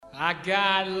I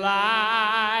got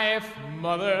life,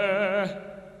 mother.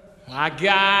 I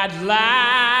got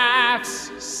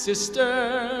life's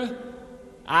sister.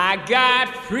 I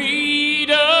got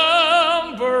freedom,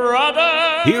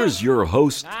 brother. Here's your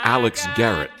host, Alex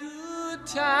Garrett.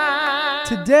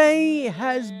 Today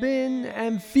has been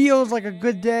and feels like a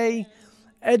good day.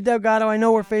 Ed Delgado, I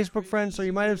know we're Facebook friends, so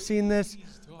you might have seen this.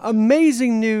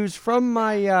 Amazing news from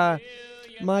my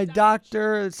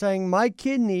doctor saying my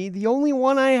kidney, the only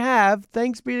one I have,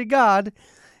 thanks be to God,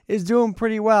 is doing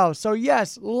pretty well. So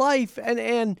yes, life,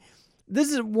 and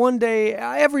this is one day,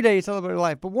 every day you celebrate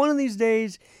life, but one of these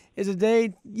days is a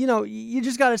day, you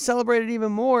just got to celebrate it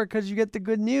even more because you get the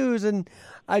good news. And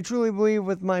I truly believe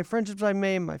with my friendships I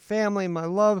made, my family, my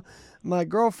love, my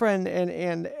girlfriend,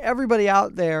 and everybody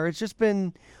out there, it's just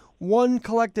been one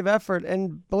collective effort.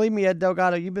 And believe me, Ed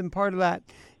Delgado, you've been part of that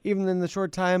even in the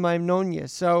short time I've known you.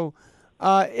 So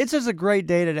it's just a great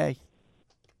day today.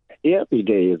 Every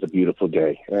day is a beautiful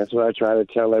day. That's what I try to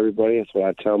tell everybody. That's what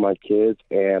I tell my kids.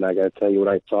 And I got to tell you, when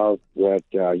I saw what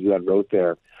you had wrote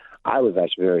there, I was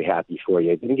actually very happy for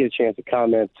you. I didn't get a chance to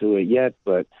comment to it yet,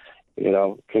 but,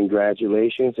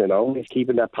 congratulations, and always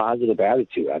keeping that positive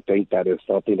attitude. I think that is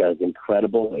something that is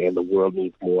incredible and the world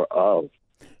needs more of.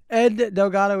 Ed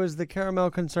Delgado is the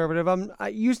Caramel Conservative.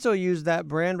 You still use that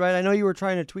brand, right? I know you were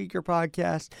trying to tweak your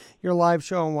podcast, your live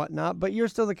show and whatnot, but you're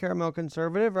still the Caramel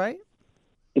Conservative, right?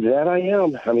 That I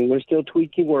am. I mean, we're still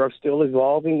tweaking. We're still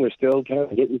evolving. We're still kind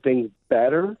of getting things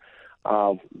better,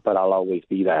 but I'll always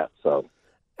be that, so.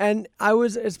 And I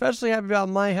was especially happy about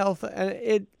my health,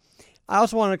 and I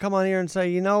also wanted to come on here and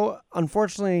say,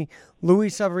 unfortunately,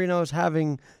 Luis Severino is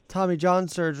having Tommy John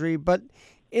surgery, but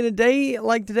in a day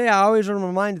like today, I always want to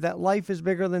remind you that life is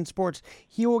bigger than sports.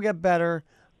 He will get better.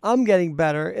 I'm getting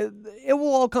better. It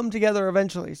will all come together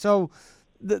eventually. So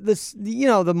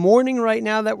the mourning right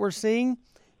now that we're seeing,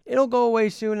 it'll go away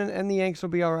soon, and the Yanks will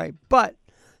be all right. But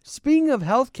speaking of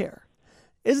healthcare,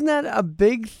 isn't that a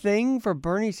big thing for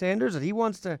Bernie Sanders, that he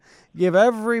wants to give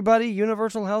everybody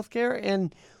universal health care?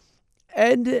 And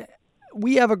Ed,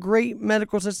 we have a great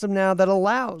medical system now that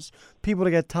allows people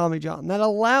to get Tommy John, that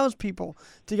allows people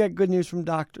to get good news from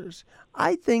doctors.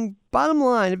 I think, bottom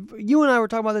line, you and I were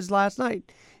talking about this last night,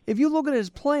 if you look at his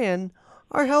plan,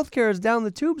 our health care is down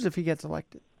the tubes if he gets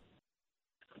elected.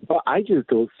 Well, I just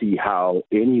don't see how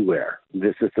anywhere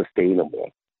this is sustainable.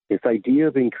 This idea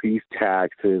of increased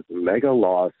taxes, mega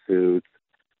lawsuits,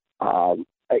 and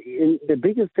the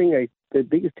biggest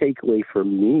takeaway for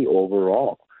me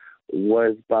overall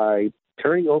was by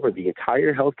turning over the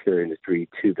entire healthcare industry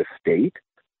to the state,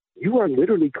 you are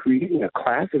literally creating a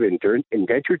class of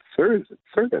indentured servants.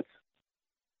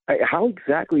 How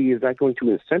exactly is that going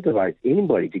to incentivize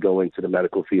anybody to go into the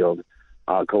medical field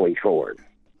going forward?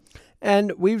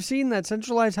 And we've seen that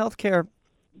centralized healthcare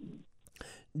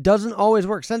doesn't always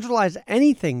work. Centralized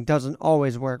anything doesn't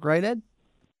always work, right, Ed?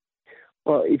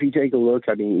 Well, if you take a look,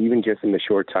 even just in the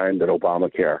short time that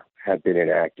Obamacare had been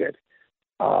enacted,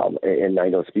 and I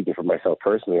know, speaking for myself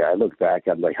personally, I look back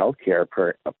at my health care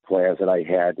plans that I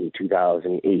had in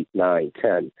 2008, 9,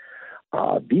 10.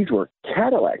 These were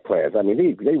Cadillac plans.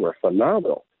 They were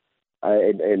phenomenal.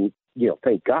 And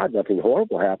thank God nothing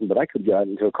horrible happened, but I could get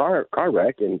into a car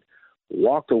wreck and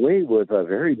walked away with a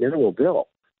very minimal bill.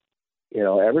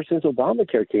 Ever since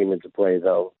Obamacare came into play,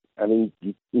 though,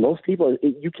 most people,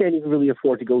 you can't even really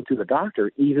afford to go to the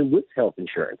doctor, even with health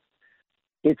insurance.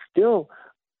 It's still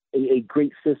a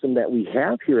great system that we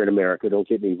have here in America. Don't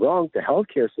get me wrong. The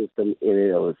healthcare system in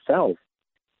and of itself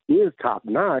is top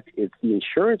notch. It's the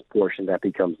insurance portion that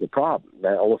becomes the problem.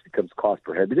 That almost becomes cost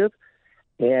prohibitive.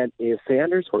 And if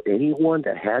Sanders or anyone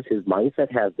that has his mindset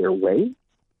has their way,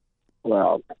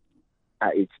 well,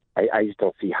 I just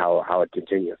don't see how it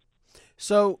continues.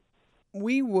 So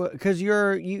because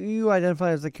you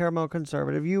identify as the Caramel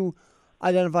Conservative, you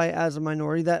identify as a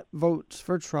minority that votes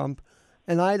for Trump.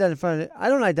 And I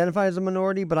don't identify as a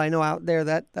minority, but I know out there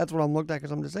that's what I'm looked at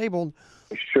because I'm disabled.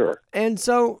 Sure. And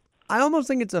so I almost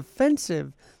think it's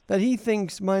offensive that he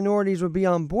thinks minorities would be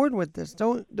on board with this.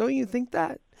 Don't you think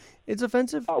that it's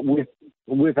offensive?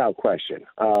 Without question.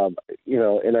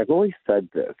 And I've always said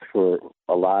this for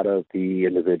a lot of the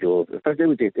individuals. In fact, they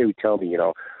would tell me,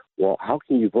 well, how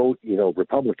can you vote,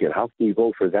 Republican? How can you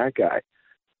vote for that guy?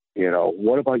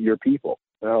 What about your people?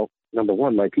 Well, number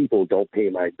one, my people don't pay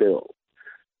my bills.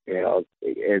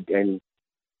 And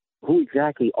who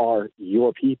exactly are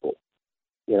your people?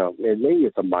 And maybe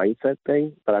it's a mindset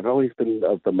thing, but I've always been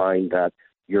of the mind that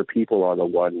your people are the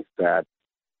ones that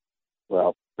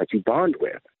you bond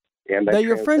with. And that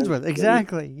you're friends with.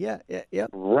 Exactly. Yeah.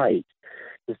 Right.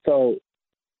 So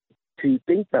to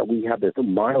think that we have this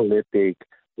monolithic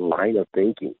line of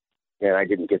thinking. And I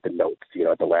didn't get the notes,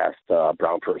 at the last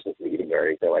brown person's meeting or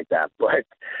anything like that. But,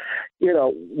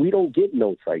 we don't get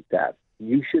notes like that.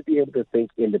 You should be able to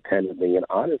think independently. And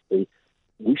honestly,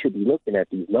 we should be looking at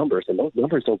these numbers, and those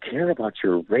numbers don't care about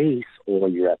your race or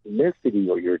your ethnicity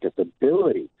or your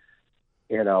disability.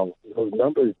 Those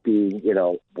numbers being,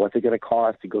 what's it going to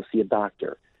cost to go see a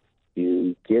doctor,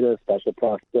 to get a special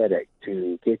prosthetic,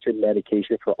 to get your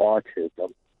medication for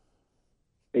autism.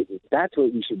 That's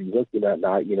what we should be looking at,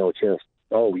 not, just,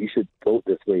 you should vote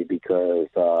this way because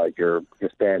you're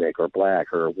Hispanic or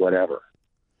black or whatever.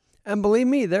 And believe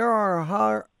me, there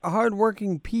are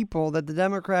hardworking people that the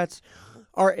Democrats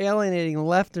are alienating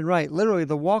left and right. Literally,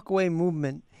 the walkaway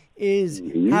movement is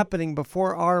happening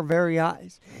before our very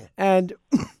eyes. And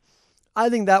I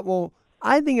think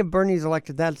if Bernie's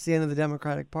elected, that's the end of the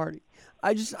Democratic Party.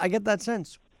 I get that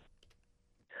sense.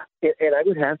 And I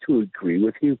would have to agree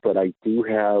with you, but I do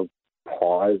have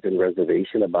pause and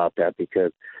reservation about that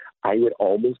because I would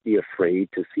almost be afraid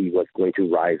to see what's going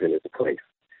to rise in its place.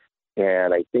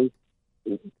 And I think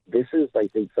this is,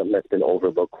 something that's been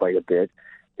overlooked quite a bit,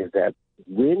 is that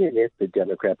when and if the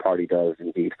Democrat Party does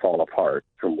indeed fall apart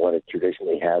from what it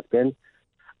traditionally has been,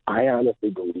 I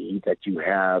honestly believe that you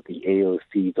have the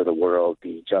AOCs of the world,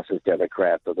 the Justice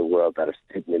Democrats of the world that are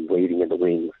sitting and waiting in the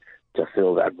wings to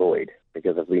fill that void.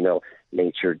 Because as we know,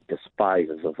 nature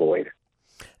despises a void.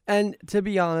 And to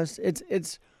be honest,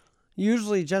 it's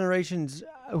usually generations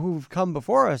who've come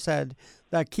before us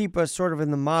that keep us sort of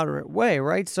in the moderate way,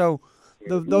 right? So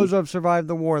those who have survived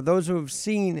the war, those who have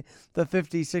seen the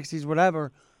 50s, 60s,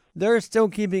 whatever, they're still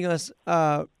keeping us,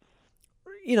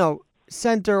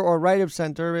 center or right of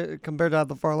center compared to how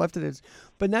the far left it is.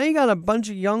 But now you got a bunch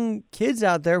of young kids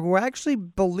out there who actually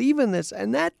believe in this,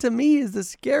 and that to me is the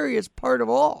scariest part of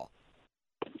all.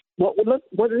 Well, and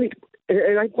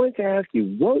I wanted to ask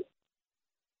you,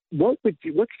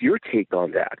 what's your take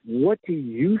on that? What do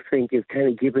you think is kind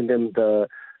of giving them the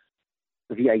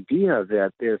idea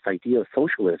that this idea of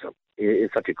socialism is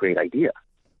such a great idea?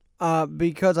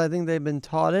 Because I think they've been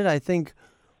taught it. I think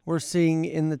we're seeing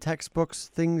in the textbooks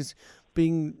things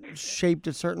being shaped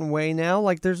a certain way now.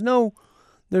 Like there's no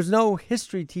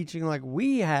history teaching like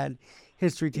we had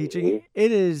history teaching. Mm-hmm.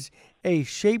 It is a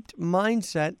shaped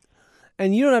mindset.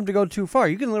 And you don't have to go too far.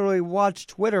 You can literally watch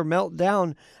Twitter melt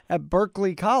down at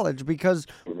Berkeley College because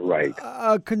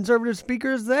a conservative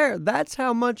speaker is there. That's how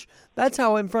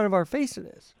in front of our face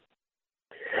it is.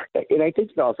 And I think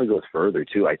it also goes further,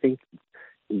 too. I think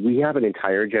we have an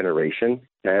entire generation,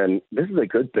 and this is a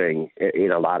good thing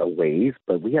in a lot of ways,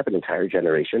 but we have an entire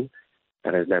generation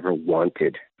that has never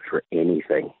wanted for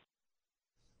anything.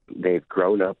 They've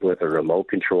grown up with a remote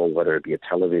control, whether it be a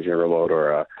television remote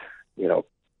or a,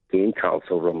 game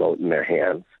console remote in their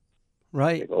hands.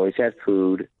 Right. They've always had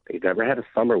food. They've never had a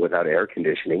summer without air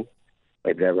conditioning.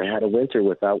 They've never had a winter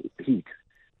without heat.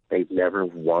 They've never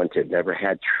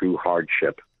had true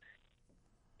hardship.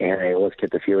 And I always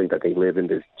get the feeling that they live in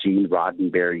this Gene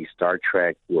Roddenberry Star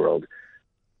Trek world,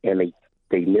 and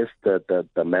they missed the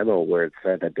memo where it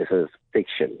said that this is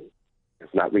fiction.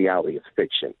 It's not reality, it's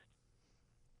fiction.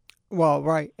 Well,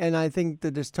 right. And I think the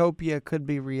dystopia could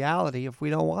be reality if we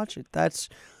don't watch it. That's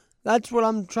what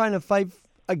I'm trying to fight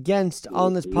against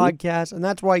on this podcast, and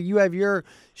that's why you have your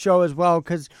show as well,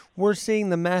 because we're seeing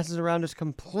the masses around us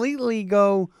completely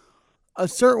go a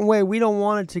certain way we don't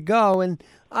want it to go. And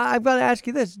I've got to ask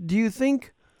you this. Do you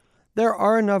think there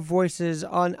are enough voices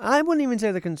on, I wouldn't even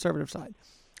say the conservative side,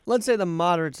 let's say the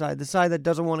moderate side, the side that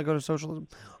doesn't want to go to socialism,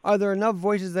 are there enough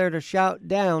voices there to shout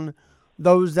down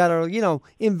those that are,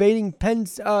 invading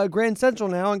Grand Central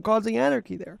now and causing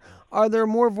anarchy there? Are there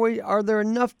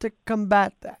enough to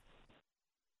combat that?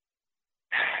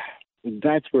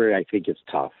 That's where I think it's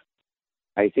tough.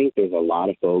 I think there's a lot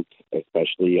of folks,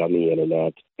 especially on the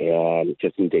internet and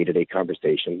just in day-to-day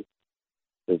conversation,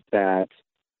 that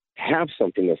have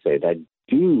something to say, that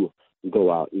do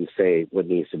go out and say what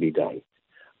needs to be done.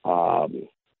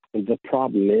 The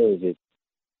problem is,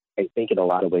 I think in a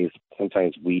lot of ways,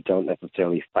 sometimes we don't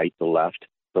necessarily fight the left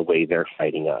the way they're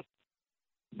fighting us.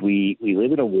 We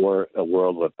live in a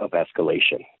world of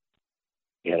escalation.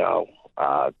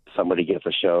 Somebody gets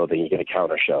a show, then you get a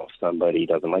counter show. Somebody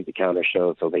doesn't like the counter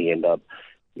show, so they end up,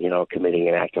 committing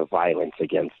an act of violence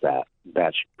against that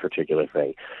particular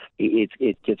thing.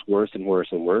 It gets worse and worse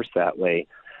and worse that way.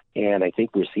 And I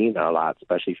think we're seeing that a lot,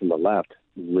 especially from the left,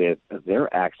 with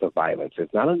their acts of violence.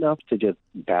 It's not enough to just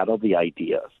battle the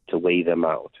ideas, to weigh them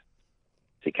out,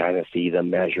 to kind of see them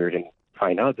measured and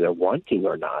find out if they're wanting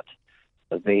or not.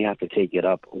 But they have to take it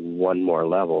up one more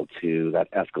level to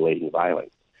that escalating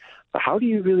violence. So how do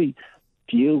you really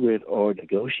deal with or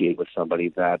negotiate with somebody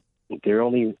that their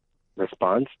only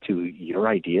response to your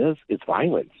ideas is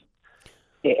violence.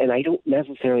 And I don't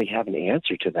necessarily have an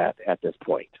answer to that at this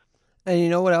point. And you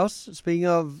know what else? Speaking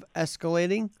of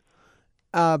escalating,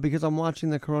 because I'm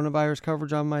watching the coronavirus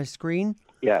coverage on my screen.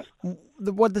 Yes.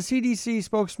 What the CDC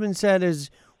spokesman said is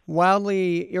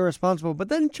wildly irresponsible. But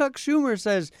then Chuck Schumer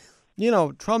says,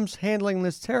 Trump's handling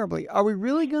this terribly. Are we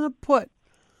really going to put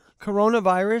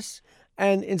coronavirus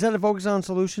and instead of focusing on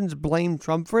solutions, blame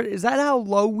Trump for it? Is that how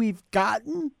low we've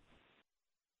gotten?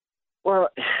 Well,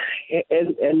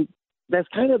 and that's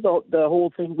kind of the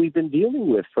whole thing we've been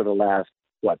dealing with for the last,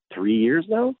 3 years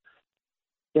now?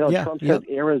 Trump says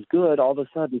air is good. All of a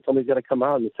sudden, somebody's got to come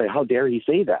out and say, how dare he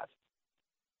say that?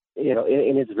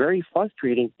 And it's very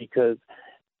frustrating because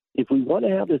if we want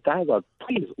to have this dialogue,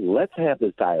 please, let's have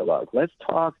this dialogue. Let's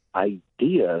talk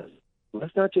ideas.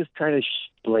 Let's not just try to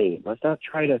blame. Let's not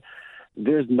try to –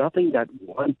 there's nothing that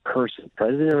one person,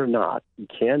 president or not,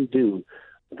 can do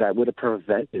that would have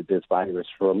prevented this virus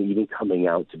from even coming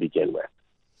out to begin with.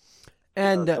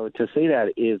 And so to say that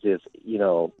is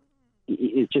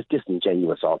it's just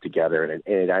disingenuous altogether,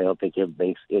 and I don't think it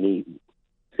makes any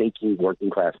thinking working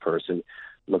class person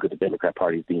look at the Democrat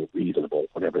Party as being reasonable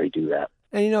whenever they do that.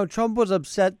 And Trump was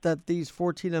upset that these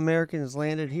 14 Americans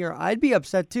landed here. I'd be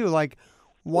upset too. Like,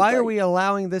 why are we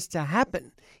allowing this to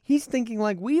happen? He's thinking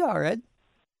like we are, Ed.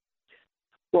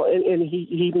 Well, and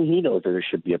he knows that there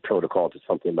should be a protocol to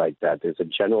something like that. There's a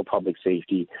general public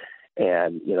safety.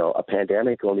 And, a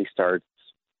pandemic only starts,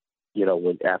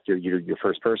 after you're your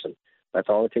first person. That's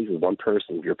all it takes is one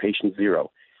person. You're patient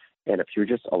zero. And if you're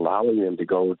just allowing them to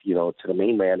go, to the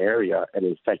mainland area and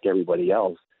infect everybody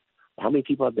else, how many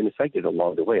people have been infected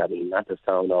along the way? I mean, not to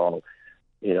sound all,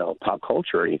 pop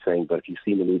culture or anything, but if you've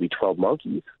seen the movie 12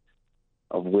 Monkeys,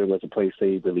 of where was the place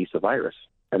they released the virus?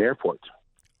 An airport.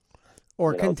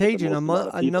 Or Contagion,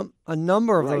 a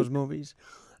number of those movies.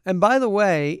 And by the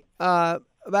way,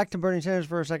 back to Bernie Sanders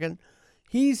for a second.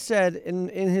 He said in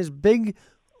his big,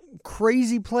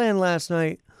 crazy plan last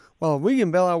night, well, we can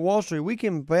bail out Wall Street. We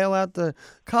can bail out the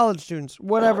college students,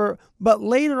 whatever. But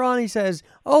later on he says,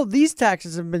 these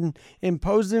taxes have been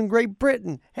imposed in Great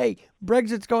Britain. Hey,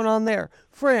 Brexit's going on there.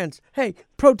 France, hey,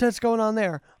 protests going on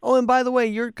there. Oh, and by the way,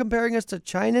 you're comparing us to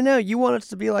China now? You want us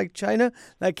to be like China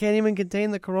that can't even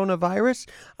contain the coronavirus?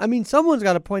 I mean, someone's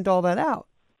got to point all that out.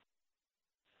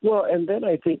 Well, and then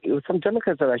I think it was some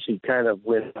Democrats that actually kind of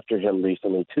went after him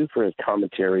recently, too, for his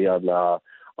commentary on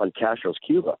Castro's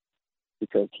Cuba,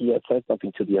 because he had said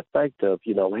something to the effect of,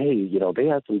 they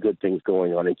had some good things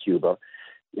going on in Cuba,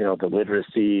 the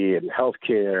literacy and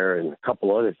healthcare and a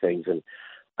couple other things. And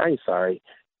I'm sorry,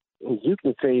 you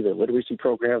can say the literacy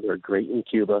programs are great in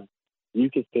Cuba. You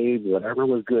can say whatever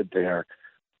was good there.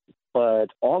 But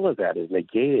all of that is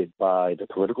negated by the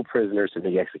political prisoners and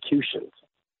the executions.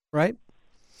 Right.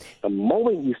 The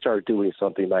moment you start doing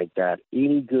something like that,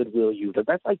 any goodwill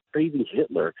that's like praising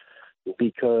Hitler,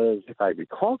 because if I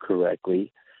recall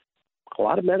correctly, a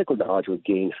lot of medical knowledge was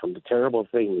gained from the terrible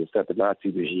things that the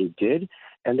Nazi regime did,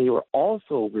 and they were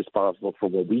also responsible for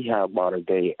what we have modern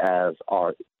day as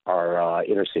our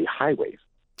interstate highways.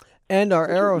 And our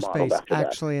aerospace,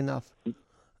 actually enough.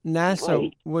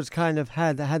 NASA was kind of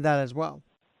had that as well.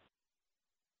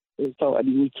 And so,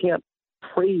 we can't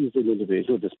praise an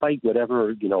individual despite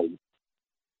whatever,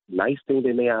 nice thing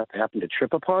they may have happened to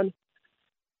trip upon.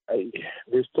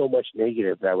 There's so much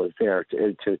negative that was there.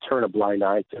 To turn a blind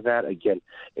eye to that, again,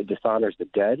 it dishonors the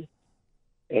dead,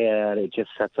 and it just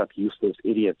sets up useless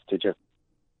idiots to just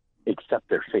accept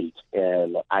their fate,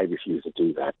 and I refuse to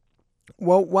do that.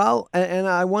 Well, and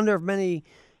I wonder if many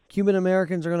Cuban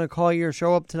Americans are going to call your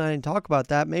show up tonight and talk about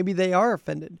that. Maybe they are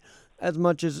offended as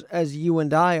much as you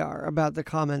and I are about the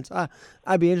comments.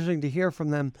 I'd be interesting to hear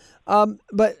from them.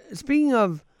 But speaking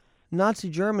of Nazi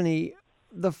Germany,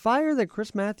 the fire that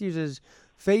Chris Matthews is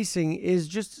facing is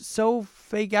just so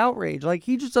fake outrage. Like,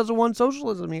 he just doesn't want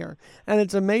socialism here. And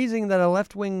it's amazing that a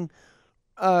left-wing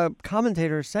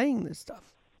commentator is saying this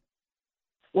stuff.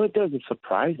 Well, it doesn't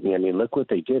surprise me. I mean, look what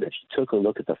they did. If you took a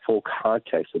look at the full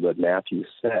context of what Matthews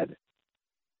said,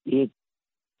 I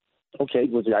thought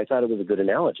it was a good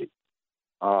analogy.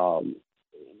 Was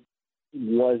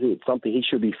it something he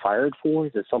should be fired for?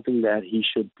 Is it something that he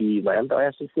should be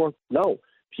lambasted for? No.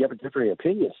 If you have a different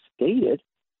opinion, state it.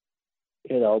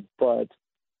 But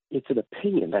it's an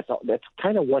opinion. That's all. That's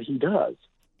kind of what he does.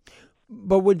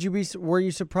 But were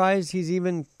you surprised he's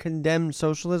even condemned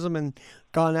socialism and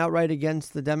gone outright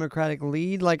against the Democratic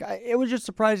lead? Like, it was just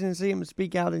surprising to see him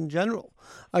speak out in general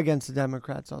against the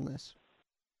Democrats on this.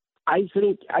 I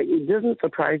think it doesn't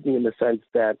surprise me in the sense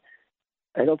that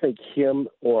I don't think him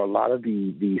or a lot of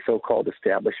the so-called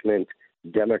establishment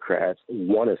Democrats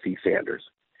want to see Sanders,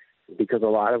 because a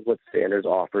lot of what Sanders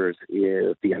offers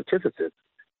is the antithesis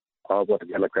of what the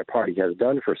Democrat Party has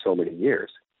done for so many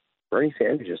years. Bernie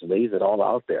Sanders just lays it all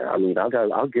out there. I mean,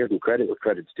 I'll give him credit where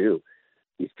credit's due.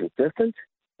 He's consistent,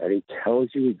 and he tells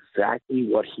you exactly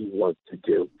what he wants to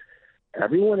do.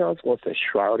 Everyone else wants to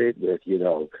shroud it with,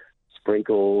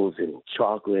 sprinkles and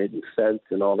chocolate and scents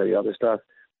and all the other stuff.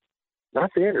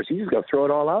 Not Sanders. He's just going to throw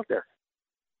it all out there.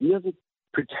 He doesn't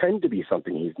pretend to be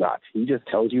something he's not. He just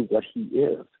tells you what he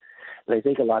is. And I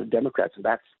think a lot of Democrats,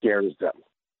 that scares them.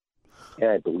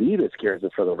 And I believe it scares them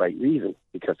for the right reason,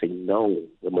 because they know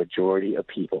the majority of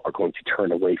people are going to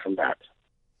turn away from that.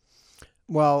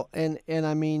 Well, and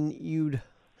I mean,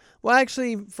 well,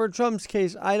 actually, for Trump's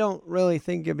case, I don't really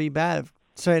think it'd be bad if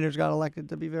Sanders got elected,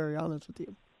 to be very honest with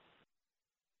you.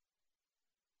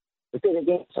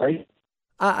 Sorry?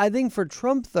 I think for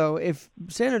Trump, though, if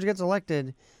Sanders gets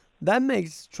elected, that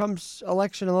makes Trump's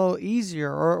election a little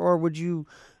easier, or would you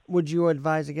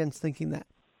advise against thinking that?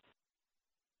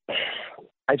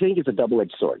 I think it's a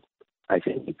double-edged sword. I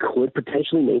think it could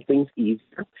potentially make things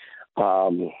easier.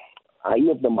 I'm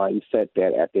of the mindset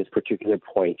that at this particular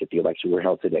point, if the election were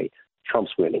held today,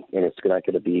 Trump's winning, and it's not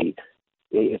going to be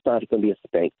a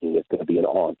spanking. It's going to be an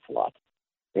onslaught.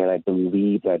 And I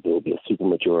believe that there will be a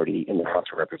supermajority in the House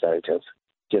of Representatives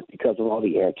just because of all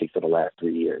the antics of the last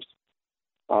 3 years.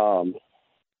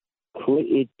 Could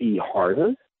it be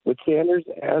harder with Sanders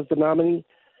as the nominee?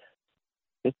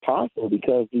 It's possible,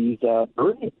 because these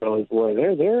Bernie fellows,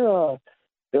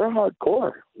 they're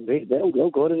hardcore.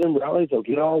 They'll go to them rallies. They'll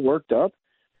get all worked up.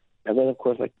 And then, of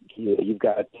course, you've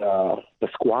got the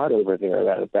squad over there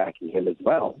that is backing him as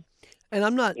well. And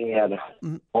I'm not... And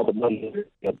all the money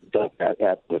done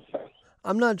at this time.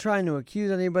 I'm not trying to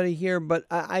accuse anybody here, but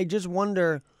I just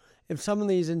wonder if some of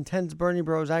these intense Bernie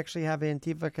bros actually have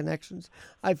Antifa connections.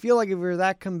 I feel like if you're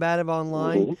that combative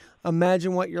online,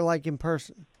 imagine what you're like in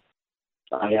person.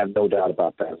 I have no doubt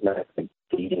about that. As a matter of fact,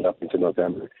 leading up into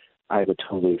November, I would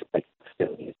totally expect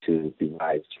hostilities to be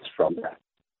rise just from that.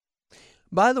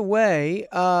 By the way,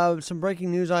 some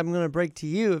breaking news I'm going to break to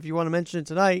you if you want to mention it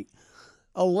tonight.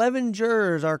 11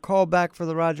 jurors are called back for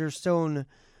the Roger Stone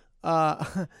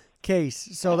case.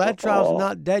 So that trial's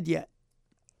not dead yet.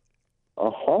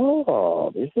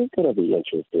 This is going to be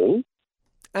interesting.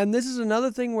 And this is another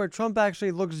thing where Trump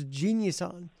actually looks genius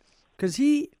on. Because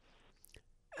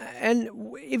and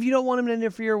if you don't want him to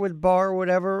interfere with Barr or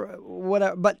whatever,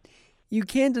 but you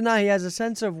can't deny he has a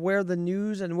sense of where the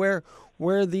news and where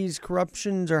these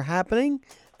corruptions are happening.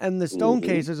 And the Stone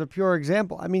case is a pure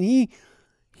example. I mean,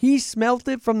 he smelt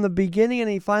it from the beginning, and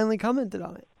he finally commented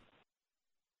on it.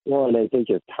 Well, and I think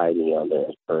his timing on there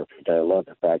is perfect. I love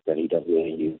the fact that he doesn't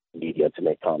really use media to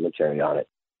make commentary on it.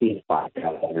 He's blocked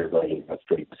out everybody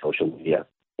straight to social media,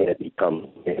 and it becomes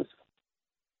his.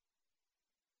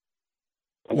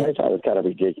 And I thought it was kind of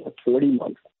ridiculous. 40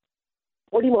 months.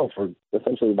 40 months for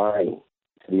essentially lying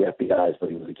to the FBI is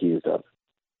what he was accused of.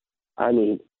 I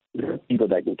mean, there are people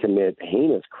that can commit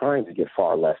heinous crimes and get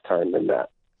far less time than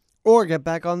that. Or get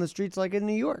back on the streets like in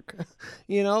New York.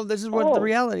 This is what the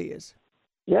reality is.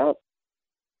 Yep.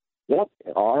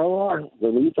 ROR.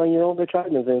 Release on your own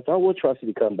retirement. And we'll trust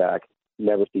you to come back.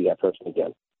 Never see that person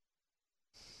again.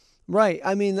 Right.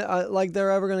 I mean, like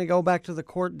they're ever going to go back to the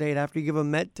court date after you give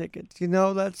them Met tickets.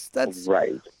 That's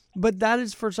right. But that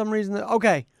is for some reason.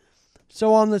 Okay.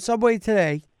 So on the subway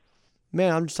today,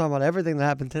 man, I'm just talking about everything that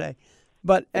happened today.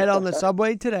 But Ed, on the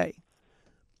subway today,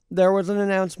 there was an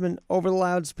announcement over the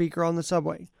loudspeaker on the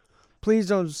subway. Please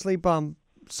don't sleep on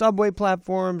subway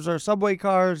platforms or subway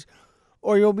cars,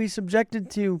 or you'll be subjected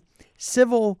to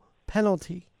civil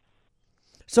penalty.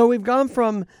 So we've gone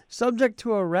from subject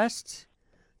to arrest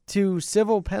to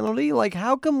civil penalty. Like,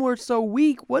 how come we're so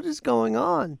weak? What is going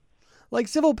on? Like,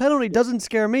 civil penalty doesn't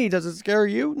scare me. Does it scare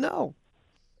you? No.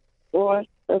 Well,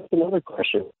 that's another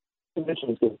question. You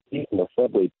mentioned this being the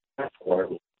subway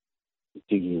platform.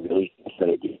 Do you really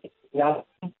consider it? Yeah.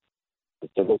 The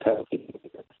civil penalty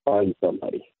to find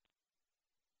somebody.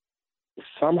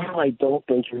 Somehow I don't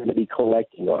think you're going to be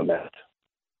collecting on that.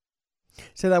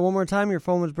 Say that one more time. Your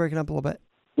phone was breaking up a little bit.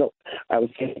 No, I was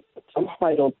saying somehow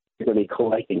I don't think you're going to be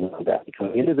collecting on that,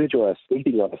 because the individual that's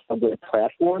sleeping on a subway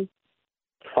platform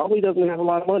probably doesn't have a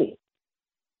lot of money,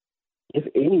 if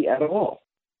any at all.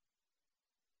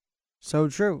 So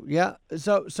true. Yeah.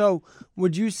 So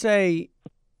would you say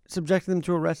subjecting them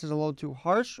to arrest is a little too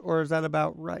harsh, or is that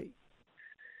about right?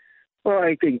 Well,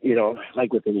 I think,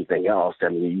 like with anything else, I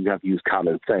mean, you have to use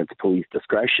common sense, police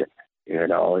discretion.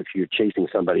 If you're chasing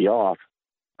somebody off,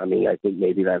 I mean, I think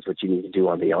maybe that's what you need to do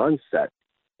on the onset.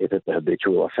 If it's a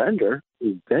habitual offender,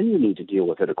 then you need to deal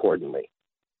with it accordingly.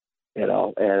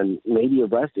 And maybe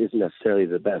arrest isn't necessarily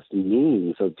the best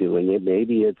means of doing it.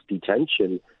 Maybe it's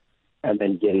detention and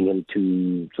then getting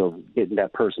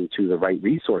that person to the right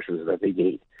resources that they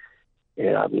need.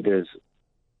 And I mean, there's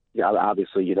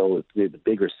obviously, the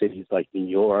bigger cities like New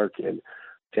York and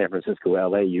San Francisco,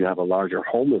 LA, you have a larger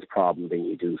homeless problem than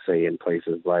you do, say, in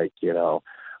places like,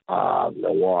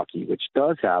 Milwaukee, which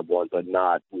does have one, but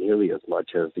not nearly as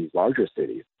much as these larger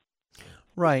cities.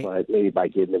 Right. But maybe by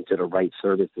getting them to the right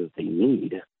services they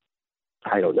need,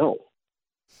 I don't know.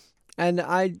 And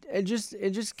it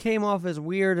just came off as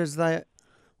weird as that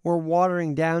we're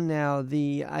watering down now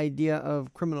the idea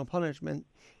of criminal punishment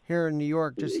here in New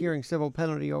York, just hearing civil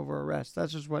penalty over arrest.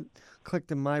 That's just what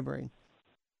clicked in my brain.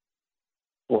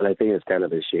 Well, I think it's kind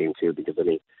of a shame, too, because, I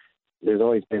mean, there's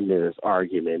always been this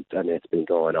argument, and it's been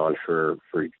going on for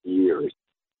years,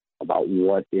 about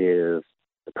what is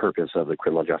the purpose of the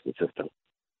criminal justice system.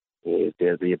 Is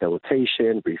there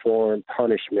rehabilitation, reform,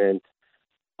 punishment?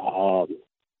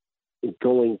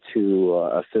 Going to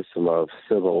a system of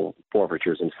civil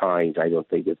forfeitures and fines, I don't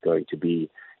think is going to be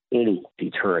any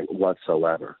deterrent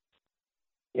whatsoever.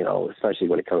 Especially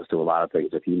when it comes to a lot of things,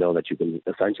 if you know that you can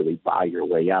essentially buy your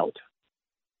way out.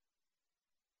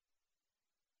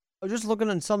 I was just looking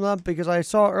and sum up because I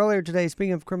saw earlier today,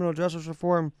 speaking of criminal justice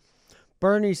reform,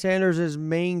 Bernie Sanders'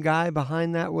 main guy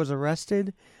behind that was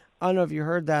arrested. I don't know if you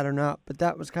heard that or not, but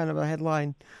that was kind of a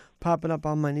headline popping up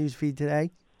on my news feed today.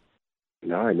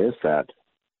 No, I missed that.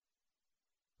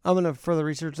 I'm going to further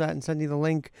research that and send you the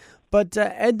link. But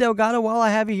Ed Delgado, while I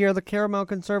have you here, the Caramel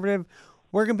Conservative,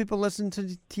 where can people listen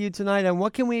to you tonight, and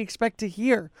what can we expect to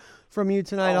hear from you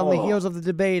tonight on the heels of the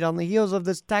debate, on the heels of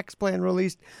this tax plan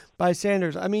released by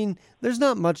Sanders? I mean, there's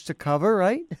not much to cover,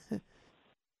 right?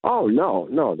 Oh,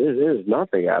 no, there's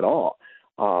nothing at all.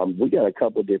 We got a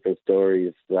couple different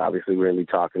stories. Obviously, we're going to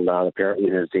be talking about. Apparently,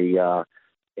 there's the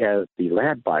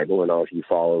Lad Bible, and all if you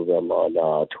follow them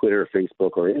on Twitter,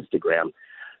 Facebook, or Instagram.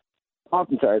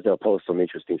 Oftentimes, they'll post some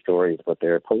interesting stories, but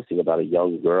they're posting about a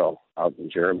young girl out in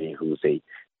Germany who's a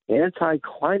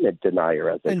anti-climate denier,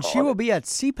 as they call it. And she will be at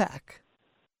CPAC.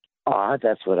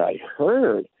 That's what I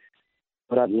heard.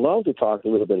 But I'd love to talk a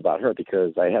little bit about her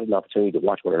because I had an opportunity to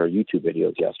watch one of her YouTube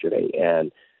videos yesterday,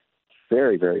 and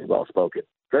very, very well spoken.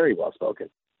 Very well spoken.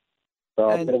 So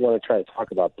I'm going to want to try to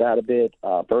talk about that a bit.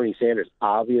 Bernie Sanders,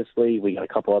 obviously, we got a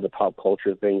couple other pop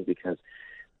culture things because,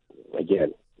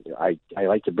 again, I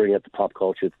like to bring up the pop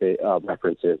culture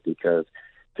references because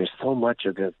there's so much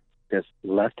of this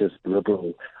leftist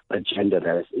liberal agenda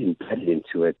that is embedded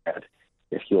into it that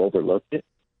if you overlook it,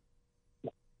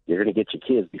 you're going to get your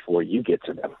kids before you get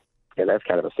to them. And that's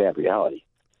kind of a sad reality.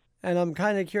 And I'm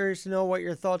kind of curious to know what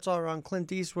your thoughts are on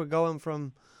Clint Eastwood going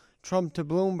from Trump to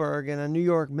Bloomberg in a New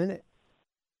York Minute.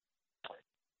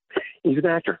 He's an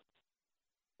actor.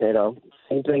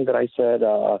 Same thing that I said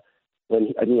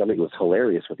when I think it was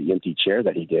hilarious with the empty chair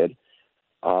that he did.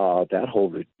 That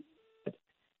whole,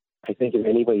 I think if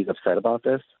anybody's upset about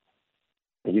this,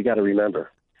 you got to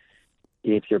remember,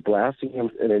 if you're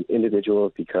blasting an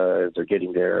individual because they're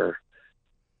getting their,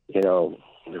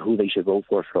 who they should vote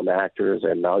for from actors,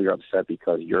 and now you're upset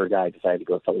because your guy decided to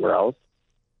go somewhere else,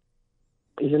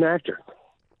 he's an actor.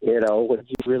 What do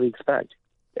you really expect?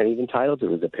 And he's entitled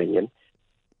to his opinion.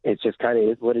 It's just kind of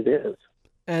is what it is.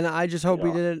 And I just hope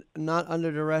he did it not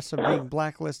under duress of being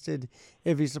blacklisted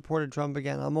if he supported Trump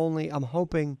again. I'm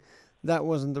hoping that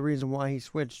wasn't the reason why he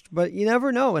switched. But you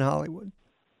never know in Hollywood.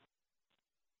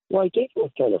 Well, I think it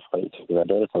was kind of funny, too, because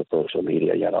I noticed on social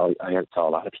media, I saw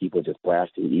a lot of people just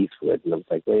blasting Eastwood, and I was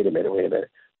like, wait a minute.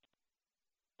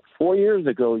 4 years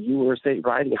ago, you were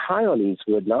riding high on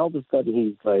Eastwood, and all of a sudden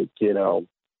he's like,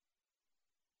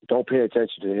 don't pay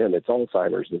attention to him. It's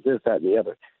Alzheimer's. It's this, that, and the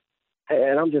other.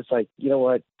 And I'm just like, you know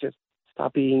what? Just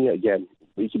stop being, again,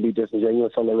 we can be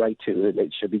disingenuous on the right, too, and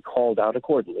it should be called out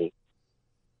accordingly.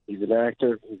 He's an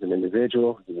actor. He's an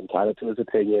individual. He's entitled to his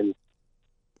opinion.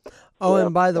 Oh,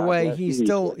 and by the way, he's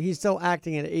still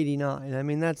acting at 89. I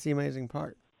mean, that's the amazing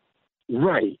part.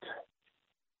 Right.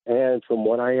 And from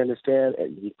what I understand,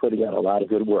 he's putting out a lot of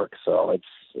good work. So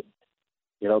it's,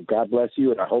 God bless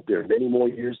you, and I hope there are many more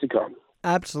years to come.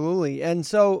 Absolutely. And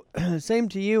so, same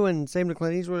to you and same to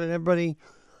Clint Eastwood and everybody.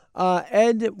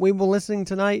 Ed, we will listening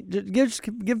tonight. Just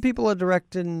give people a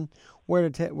direction where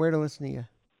to listen to you.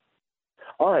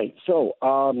 All right. So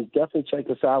definitely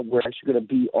check us out. We're actually going to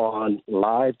be on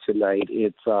live tonight.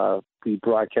 It's we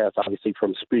broadcast, obviously,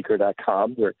 from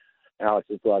Spreaker.com, where Alex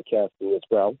is broadcasting as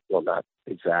well. Well, not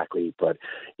exactly, but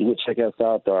you can check us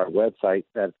out on our website.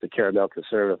 That's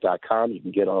thecaramelconservative.com. You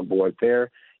can get on board there.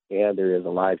 And there is a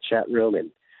live chat room,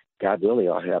 and God willing,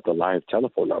 I'll have the live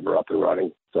telephone number up and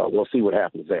running. So we'll see what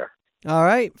happens there. All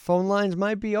right. Phone lines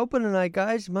might be open tonight,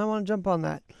 guys. You might want to jump on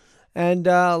that. And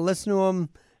listen to him.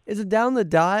 Is it down the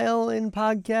dial in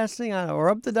podcasting? I don't know. Or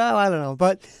up the dial? I don't know.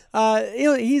 But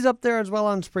he's up there as well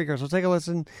on Spreaker. So take a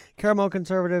listen. Caramel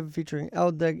Conservative featuring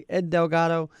Ed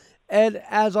Delgado. Ed,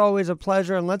 as always, a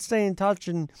pleasure. And let's stay in touch.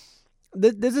 And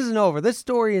this isn't over. This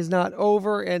story is not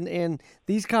over. And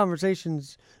these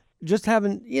conversations just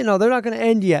haven't, they're not going to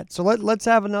end yet. So let's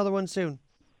have another one soon.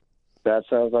 That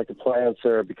sounds like a plan,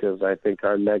 sir, because I think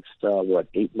our next,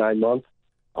 8-9 months,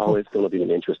 always going to be an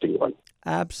interesting one.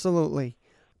 Absolutely.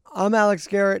 I'm Alex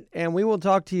Garrett, and we will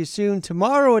talk to you soon.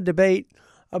 Tomorrow, a debate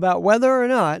about whether or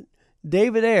not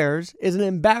David Ayers is an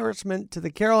embarrassment to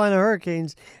the Carolina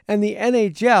Hurricanes and the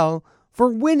NHL for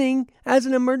winning as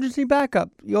an emergency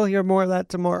backup. You'll hear more of that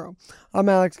tomorrow. I'm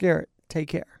Alex Garrett. Take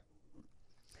care.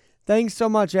 Thanks so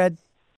much, Ed.